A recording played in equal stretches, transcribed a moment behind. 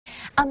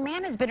A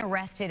man has been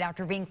arrested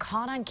after being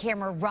caught on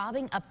camera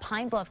robbing a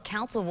Pine Bluff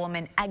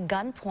councilwoman at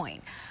gunpoint.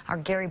 Our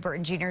Gary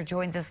Burton Jr.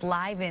 joins us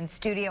live in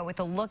studio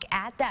with a look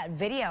at that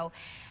video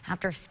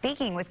after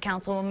speaking with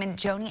Councilwoman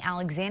Joni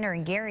Alexander.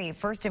 And Gary,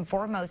 first and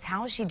foremost,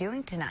 how is she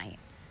doing tonight?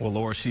 Well,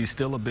 Laura, she's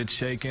still a bit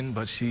shaken,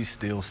 but she's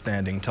still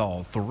standing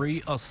tall.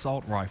 3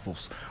 assault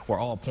rifles were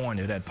all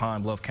pointed at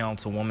Pine Bluff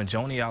Councilwoman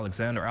Joni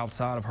Alexander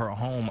outside of her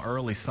home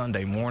early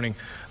Sunday morning.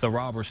 The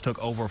robbers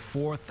took over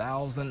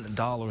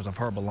 $4,000 of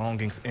her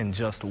belongings in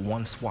just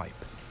one swipe.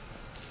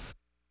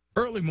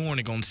 Early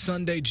morning on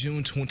Sunday,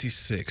 June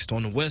 26th,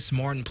 on West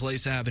Martin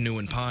Place Avenue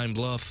in Pine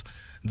Bluff,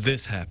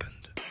 this happened.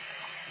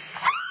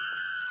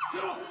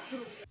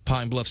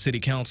 Pine Bluff City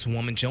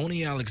Councilwoman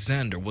Joni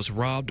Alexander was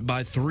robbed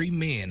by 3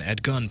 men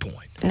at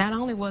gunpoint. Not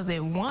only was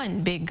it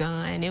one big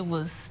gun, it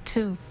was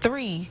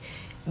 3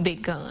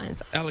 big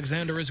guns.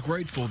 Alexander is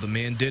grateful the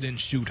men didn't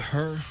shoot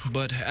her,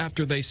 but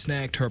after they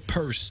snagged her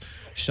purse,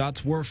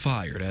 shots were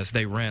fired as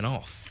they ran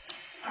off.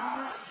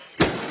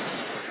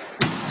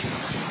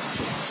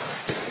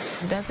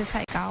 Does it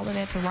take all of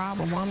that to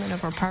rob a woman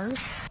of her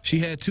purse? She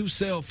had 2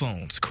 cell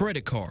phones,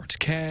 credit cards,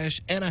 cash,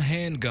 and a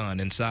handgun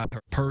inside her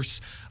purse,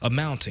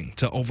 amounting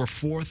to over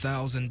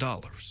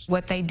 $4,000.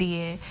 What they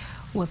did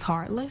was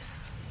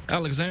heartless.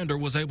 Alexander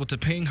was able to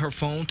ping her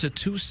phone to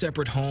 2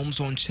 separate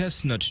homes on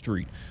Chestnut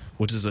Street,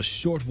 which is a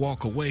short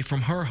walk away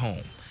from her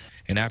home.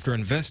 And after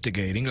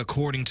investigating,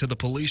 according to the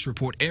police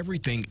report,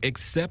 everything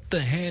except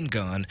the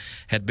handgun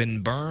had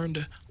been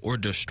burned or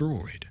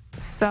destroyed.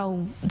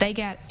 So they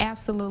got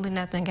absolutely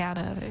nothing out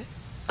of it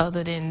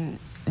other than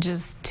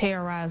just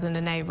terrorizing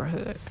the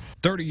neighborhood.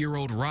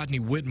 30-year-old Rodney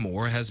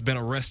Whitmore has been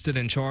arrested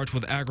and charged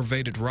with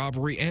aggravated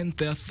robbery and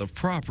theft of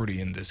property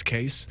in this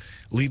case,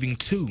 leaving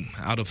 2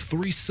 out of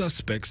 3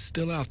 suspects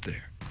still out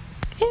there.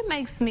 It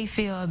makes me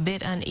feel a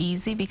bit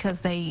uneasy because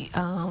they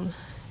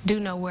do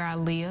know where I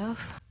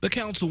live. The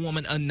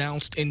councilwoman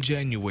announced in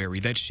January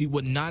that she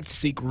would not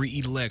seek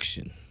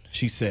re-election.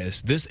 She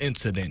says this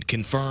incident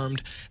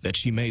confirmed that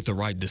she made the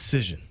right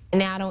decision.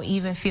 Now I don't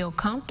even feel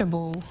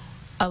comfortable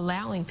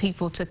allowing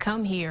people to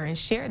come here and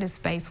share this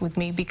space with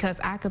me because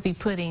I could be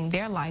putting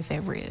their life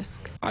at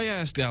risk. I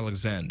asked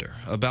Alexander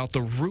about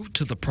the root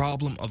to the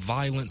problem of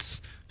violence.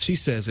 She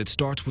says it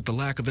starts with the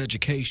lack of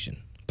education,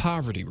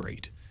 poverty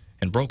rate,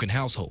 and broken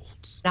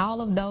households.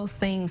 All of those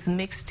things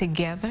mixed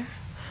together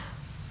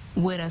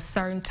with a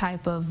certain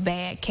type of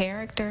bad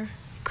character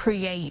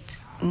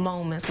creates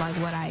moments like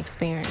what I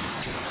experienced.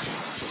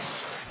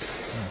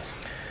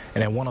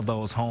 And at one of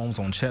those homes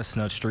on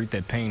Chestnut Street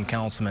that pinged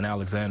Councilman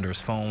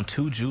Alexander's phone,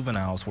 2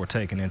 juveniles were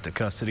taken into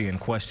custody and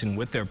questioned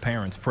with their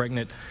parents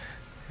present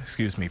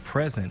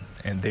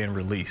and then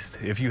released.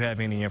 If you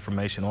have any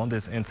information on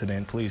this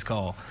incident, please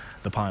call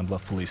the Pine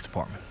Bluff Police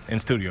Department. In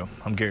studio,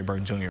 I'm Gary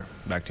Burton Jr.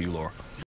 Back to you, Laura.